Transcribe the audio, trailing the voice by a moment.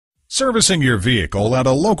Servicing your vehicle at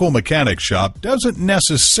a local mechanic shop doesn't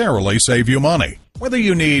necessarily save you money. Whether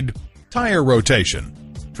you need tire rotation,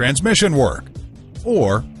 transmission work,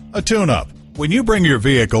 or a tune-up, when you bring your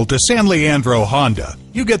vehicle to San Leandro Honda,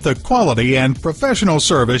 you get the quality and professional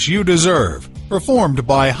service you deserve, performed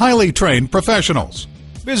by highly trained professionals.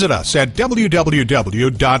 Visit us at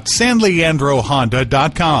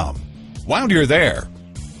www.sanleandrohonda.com. While you're there,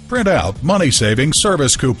 print out money-saving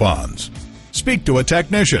service coupons, speak to a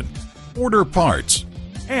technician, order parts,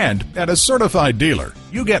 and at a certified dealer,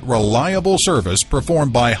 you get reliable service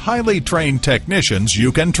performed by highly trained technicians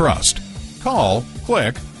you can trust. Call,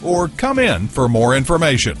 click, or come in for more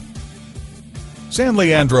information. San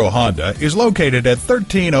Leandro Honda is located at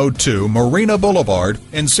 1302 Marina Boulevard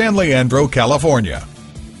in San Leandro, California.